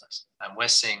in the business. And we're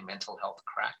seeing mental health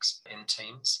cracks in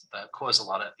teams that cause a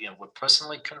lot of, we're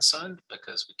personally concerned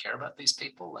because we care about these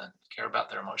people and care about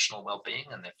their emotional well-being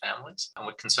and their families. And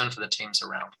we're concerned for the teams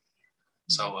around.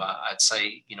 So I'd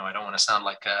say, I don't want to sound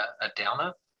like a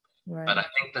downer, Right. but I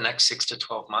think the next 6 to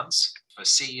 12 months for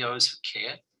CEOs who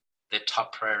care, their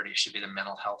top priority should be the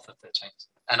mental health of their teams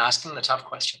and asking the tough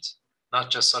questions. Not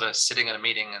just sort of sitting at a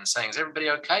meeting and saying, is everybody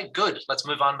okay? Good, let's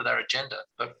move on with our agenda.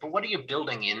 But what are you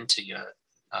building into your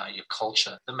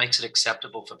culture that makes it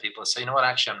acceptable for people to say, you know what,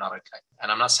 actually, I'm not okay. And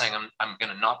I'm not saying I'm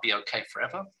going to not be okay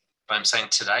forever, but I'm saying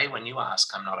today when you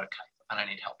ask, I'm not okay and I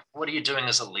need help. What are you doing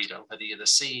as a leader, whether you're the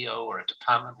CEO or a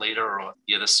department leader or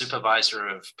you're the supervisor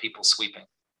of people sweeping?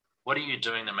 What are you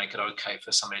doing to make it okay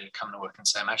for somebody to come to work and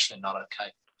say, I'm actually not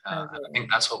okay? I think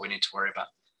that's what we need to worry about.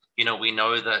 We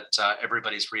know that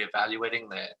everybody's reevaluating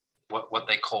what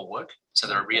they call work. So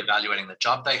they're reevaluating the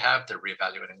job they have. They're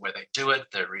reevaluating where they do it.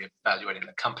 They're reevaluating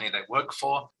the company they work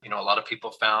for. A lot of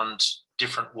people found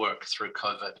different work through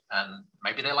COVID and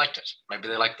maybe they liked it. Maybe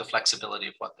they like the flexibility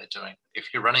of what they're doing.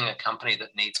 If you're running a company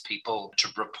that needs people to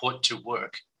report to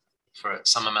work for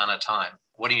some amount of time,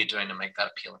 what are you doing to make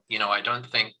that appealing? I don't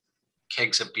think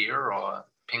kegs of beer or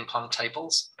ping pong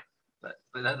tables, but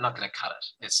they're not going to cut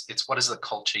it. It's what is the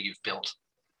culture you've built,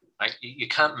 right? You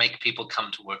can't make people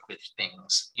come to work with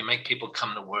things. You make people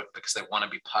come to work because they want to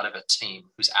be part of a team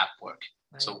who's at work.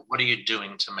 Right. So what are you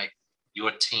doing to make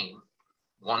your team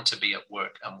want to be at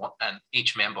work and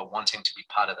each member wanting to be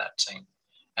part of that team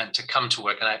and to come to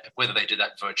work, and whether they do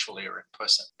that virtually or in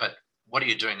person, but what are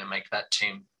you doing to make that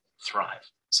team thrive?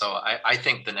 So I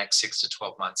think the next 6 to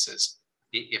 12 months is,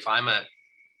 if I'm a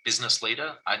business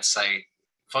leader, I'd say,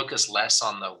 focus less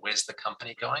on where's the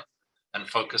company going and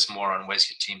focus more on where's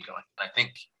your team going. And I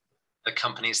think the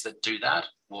companies that do that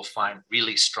will find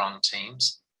really strong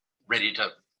teams ready to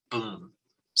boom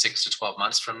 6 to 12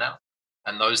 months from now.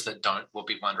 And those that don't will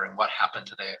be wondering what happened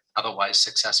to their otherwise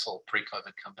successful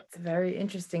pre-COVID company. It's very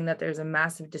interesting that there's a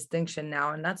massive distinction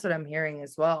now. And that's what I'm hearing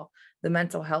as well. The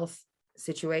mental health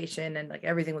situation and like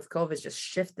everything with COVID has just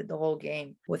shifted the whole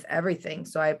game with everything.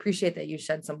 So I appreciate that you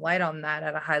shed some light on that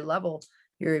at a high level,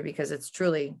 Yuri, because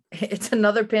it's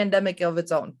another pandemic of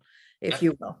its own, if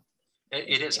you will.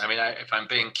 It is. I mean, if I'm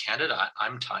being candid,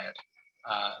 I'm tired.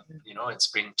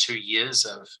 It's been 2 years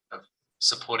of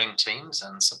supporting teams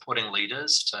and supporting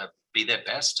leaders to be their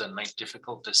best and make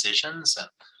difficult decisions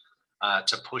and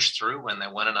to push through when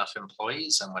there weren't enough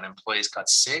employees and when employees got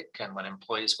sick and when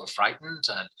employees were frightened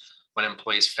and when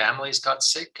employees' families got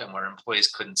sick and where employees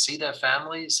couldn't see their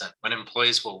families and when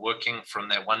employees were working from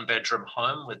their one-bedroom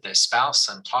home with their spouse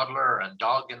and toddler and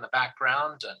dog in the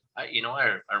background. And,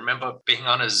 I remember being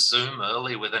on a Zoom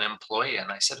early with an employee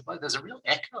and I said, well, there's a real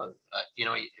echo.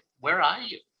 Where are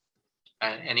you?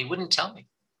 And he wouldn't tell me.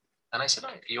 And I said,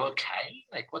 are you okay?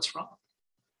 Like, what's wrong?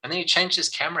 And then he changed his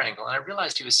camera angle and I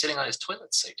realized he was sitting on his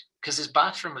toilet seat because his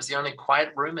bathroom was the only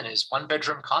quiet room in his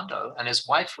one-bedroom condo and his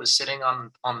wife was sitting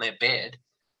on their bed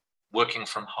working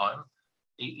from home,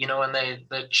 and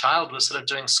the child was sort of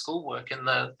doing schoolwork in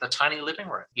the tiny living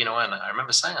room, and I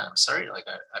remember saying, I'm sorry, like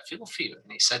I feel for you.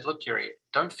 And he said, look, Yuri,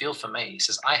 don't feel for me. He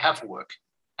says, I have work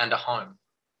and a home.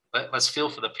 Let's feel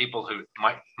for the people who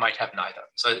might have neither.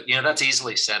 So, that's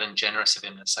easily said and generous of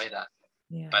him to say that.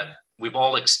 Yeah. But we've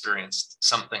all experienced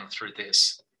something through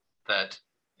this that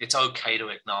it's okay to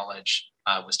acknowledge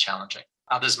was challenging.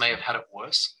 Others may have had it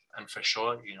worse. And for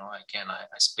sure, again,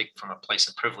 I speak from a place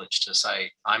of privilege to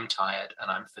say I'm tired and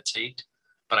I'm fatigued,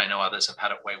 but I know others have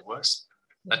had it way worse.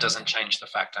 That doesn't change the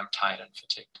fact I'm tired and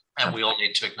fatigued. And we all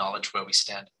need to acknowledge where we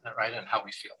stand, right, and how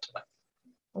we feel today.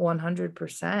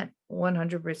 100%.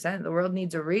 100%. The world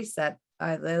needs a reset.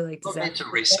 I like to say. Needs a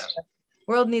reset.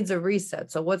 World needs a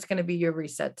reset. So what's going to be your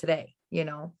reset today?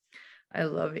 I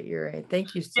love it. You're right.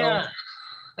 Thank you so much.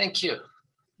 Thank you.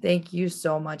 Thank you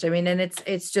so much. I mean, and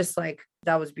it's just like,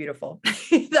 that was beautiful.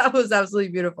 That was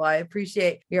absolutely beautiful. I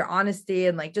appreciate your honesty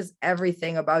and like just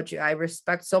everything about you. I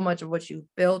respect so much of what you've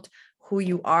built, who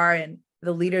you are, and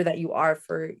the leader that you are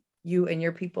for you and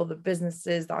your people, the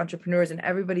businesses, the entrepreneurs, and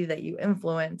everybody that you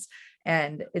influence.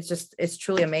 And it's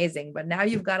truly amazing. But now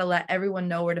you've got to let everyone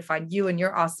know where to find you and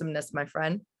your awesomeness, my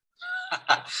friend.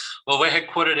 Well, we're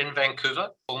headquartered in Vancouver,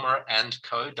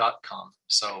 fulmerandco.com.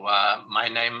 So my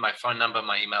name, my phone number,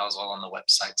 my email is all on the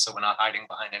website. So we're not hiding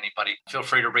behind anybody. Feel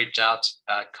free to reach out.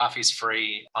 Coffee's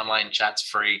free, online chat's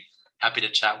free. Happy to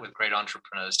chat with great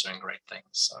entrepreneurs doing great things.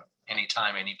 So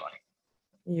anytime, anybody.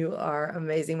 You are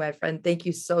amazing, my friend. Thank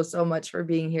you so, so much for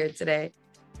being here today.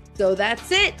 So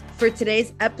that's it for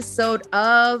today's episode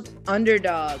of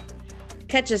Underdog.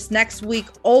 Catch us next week,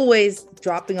 always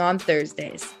dropping on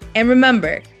Thursdays. And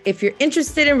remember, if you're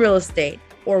interested in real estate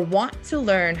or want to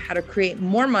learn how to create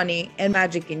more money and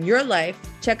magic in your life,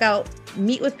 check out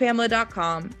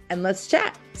meetwithpamela.com and let's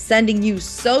chat. Sending you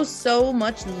so, so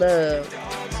much love.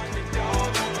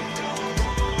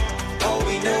 All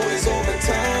we know is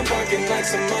overtime, barking like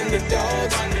some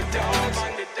underdogs.